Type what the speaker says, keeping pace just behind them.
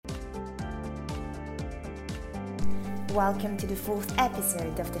Welcome to the fourth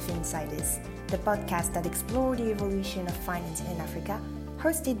episode of the FINsiders, the podcast that explores the evolution of finance in Africa,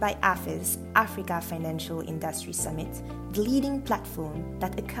 hosted by AFIS, Africa Financial Industry Summit, the leading platform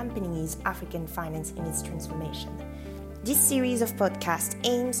that accompanies African finance in its transformation. This series of podcasts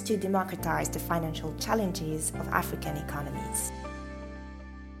aims to democratize the financial challenges of African economies.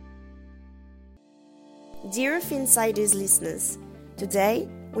 Dear FINsiders listeners, today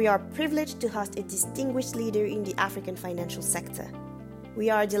we are privileged to host a distinguished leader in the African financial sector. We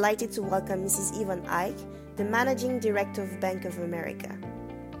are delighted to welcome Mrs. Yvonne Ike, the Managing Director of Bank of America.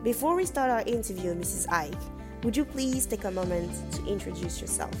 Before we start our interview, Mrs. Ike, would you please take a moment to introduce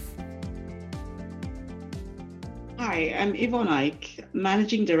yourself? Hi, I'm Yvonne Ike,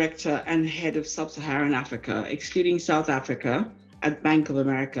 Managing Director and Head of Sub Saharan Africa, excluding South Africa, at Bank of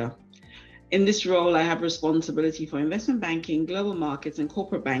America. In this role, I have responsibility for investment banking, global markets, and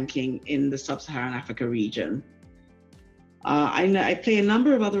corporate banking in the Sub-Saharan Africa region. I play a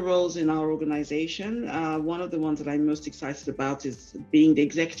number of other roles in our organization. One of the ones that I'm most excited about is being the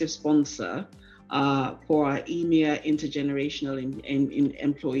executive sponsor for our EMEA Intergenerational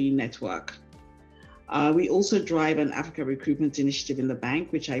Employee Network. We also drive an Africa recruitment initiative in the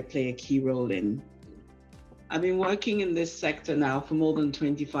bank, which I play a key role in. I've been working in this sector now for more than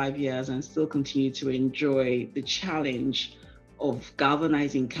 25 years and still continue to enjoy the challenge of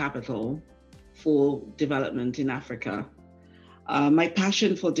galvanizing capital for development in Africa. My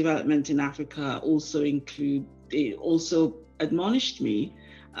passion for development in Africa also admonished me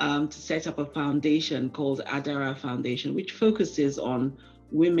to set up a foundation called Adara Foundation, which focuses on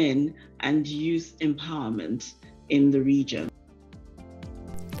women and youth empowerment in the region.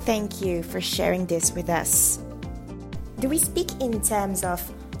 Thank you for sharing this with us. Do we speak in terms of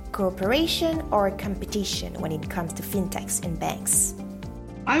cooperation or competition when it comes to fintechs and banks?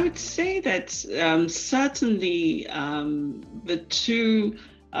 I would say that certainly the two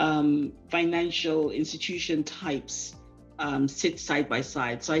financial institution types sit side by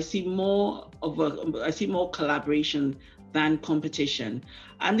side. So I see more collaboration than competition,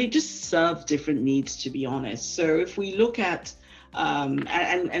 and they just serve different needs, to be honest. So if we look at and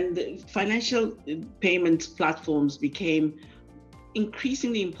the financial payment platforms became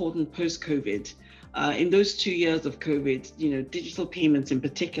increasingly important post-COVID. In those 2 years of COVID, digital payments in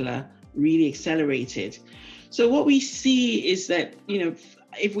particular really accelerated. So what we see is that,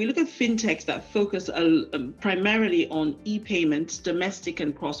 if we look at fintechs that focus primarily on e-payments, domestic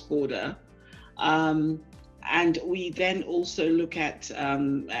and cross-border, and we then also look at,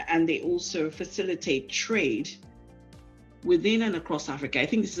 and they also facilitate trade within and across Africa. I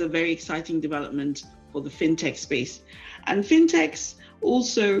think this is a very exciting development for the fintech space. And fintechs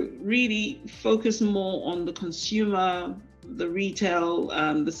also really focus more on the consumer, the retail,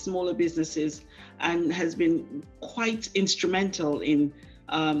 the smaller businesses, and has been quite instrumental in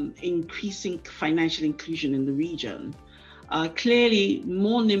increasing financial inclusion in the region. Clearly,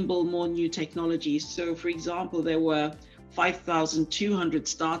 more nimble, more new technologies. So, for example, there were 5,200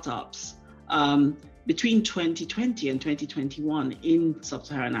 startups between 2020 and 2021 in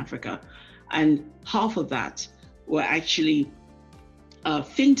Sub-Saharan Africa, and half of that were actually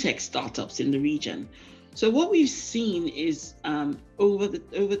fintech startups in the region. So what we've seen is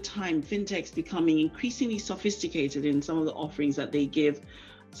over time, fintechs becoming increasingly sophisticated in some of the offerings that they give.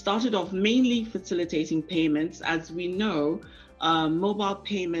 Started off mainly facilitating payments. As we know, mobile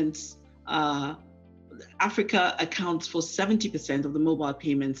payments, Africa accounts for 70% of the mobile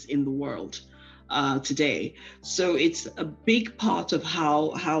payments in the world today. So it's a big part of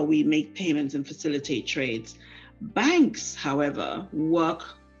how we make payments and facilitate trades. Banks, however,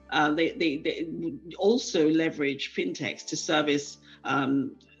 they also leverage fintechs to service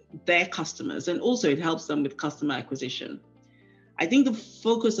their customers, and also it helps them with customer acquisition. I think the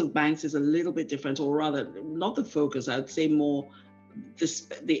focus of banks is a little bit different, or rather, not the focus, I'd say more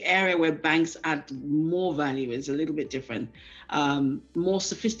the area where banks add more value is a little bit different. More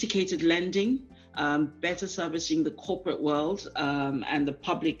sophisticated lending, better servicing the corporate world and the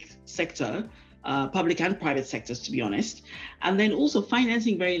public sector, public and private sectors, to be honest, and then also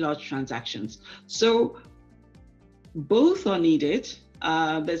financing very large transactions. So both are needed.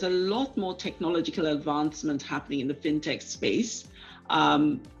 There's a lot more technological advancement happening in the fintech space,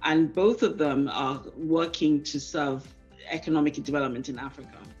 and both of them are working to serve economic development in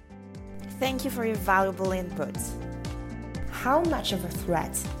Africa. Thank you for your valuable input. How much of a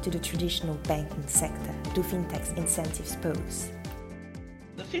threat to the traditional banking sector do fintech's incentives pose?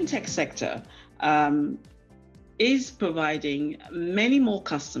 The fintech sector is providing many more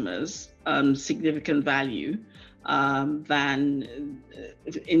customers significant value than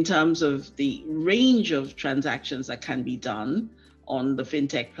in terms of the range of transactions that can be done on the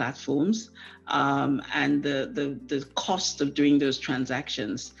fintech platforms, and the cost of doing those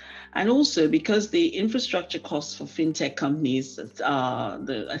transactions. And also because the infrastructure costs for fintech companies,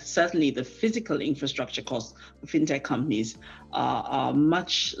 certainly the physical infrastructure costs for fintech companies are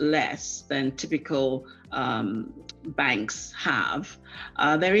much less than typical banks have,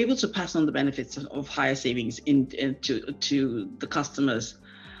 they're able to pass on the benefits of higher savings to the customers.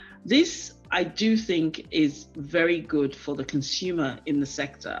 This, I do think, is very good for the consumer in the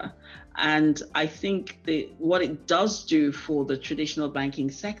sector. And I think what it does do for the traditional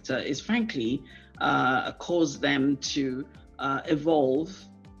banking sector is, frankly, cause them to evolve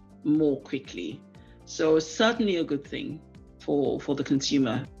more quickly. So certainly a good thing for the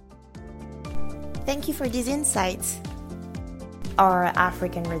consumer. Thank you for these insights. Are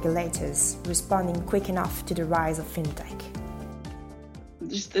African regulators responding quick enough to the rise of fintech?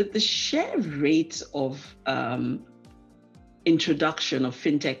 Just the sheer rate of introduction of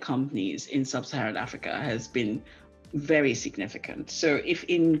fintech companies in sub-Saharan Africa has been very significant. So if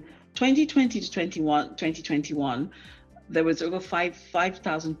in 2020 to 2021, there was over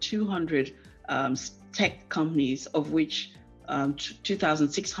 5,200 tech companies, of which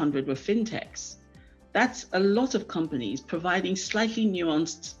 2,600 were fintechs. That's a lot of companies providing slightly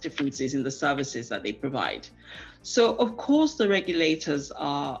nuanced differences in the services that they provide. So of course the regulators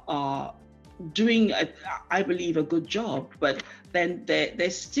are doing, I believe, a good job, but then they're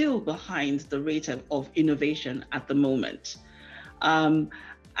still behind the rate of innovation at the moment.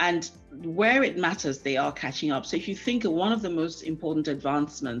 And where it matters, they are catching up. So if you think of one of the most important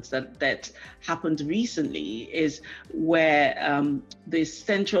advancements that happened recently is where the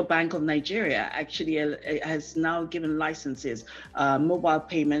Central Bank of Nigeria actually has now given licenses, mobile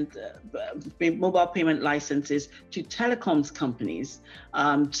payment licenses to telecoms companies,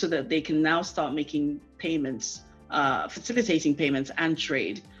 so that they can now start making payments, facilitating payments and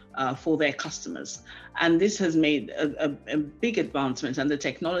trade for their customers. And this has made a big advancement, and the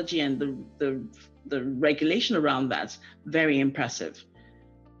technology and the regulation around that very impressive.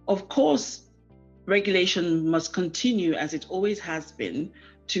 Of course, regulation must continue, as it always has been,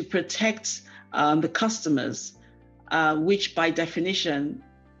 to protect the customers, which by definition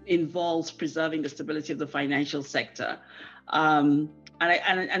involves preserving the stability of the financial sector. But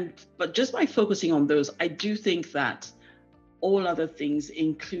just by focusing on those, I do think that all other things,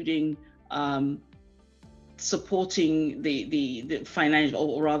 including supporting the financial,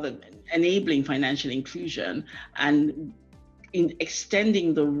 or rather enabling financial inclusion, and in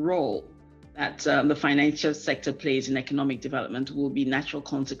extending the role that the financial sector plays in economic development, will be natural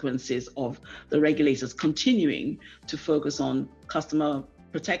consequences of the regulators continuing to focus on customer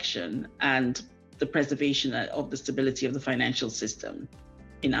protection and the preservation of the stability of the financial system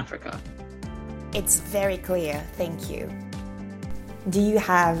in Africa. It's very clear, thank you. Do you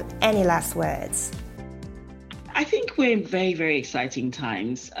have any last words? I think we're in very, very exciting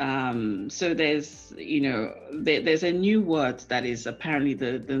times. So there's a new word that is apparently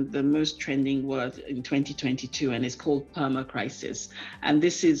the most trending word in 2022, and it's called perma-crisis. And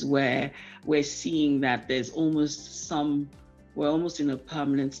this is where we're seeing that we're almost in a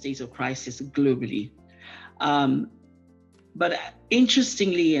permanent state of crisis globally. But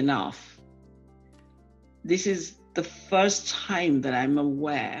interestingly enough, this is the first time that I'm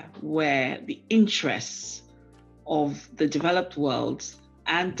aware where the interests of the developed world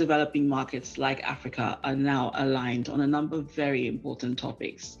and developing markets like Africa are now aligned on a number of very important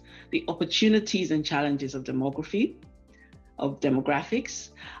topics. The opportunities and challenges of demographics,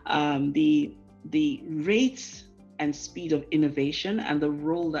 the rate and speed of innovation, and the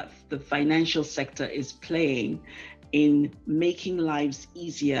role that the financial sector is playing in making lives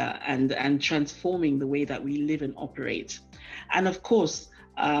easier and transforming the way that we live and operate. And of course,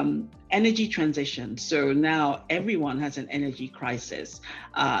 energy transition. So now everyone has an energy crisis.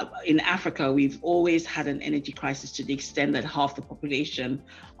 In Africa, we've always had an energy crisis to the extent that half the population,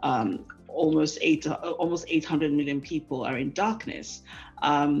 almost 800 million people, are in darkness.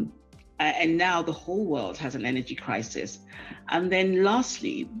 And now the whole world has an energy crisis. And then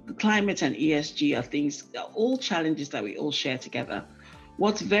lastly, climate and ESG are all challenges that we all share together.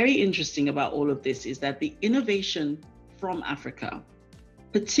 What's very interesting about all of this is that the innovation from Africa,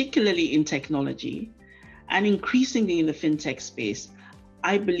 particularly in technology and increasingly in the fintech space,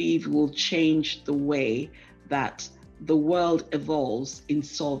 I believe will change the way that the world evolves in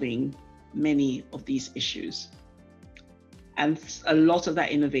solving many of these issues. And a lot of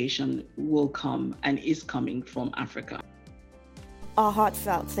that innovation will come and is coming from Africa. Our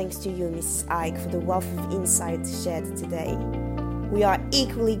heartfelt thanks to you, Mrs. Ike, for the wealth of insight shared today. We are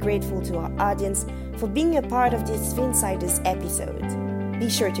equally grateful to our audience for being a part of this FINsiders episode. Be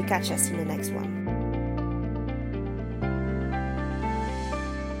sure to catch us in the next one.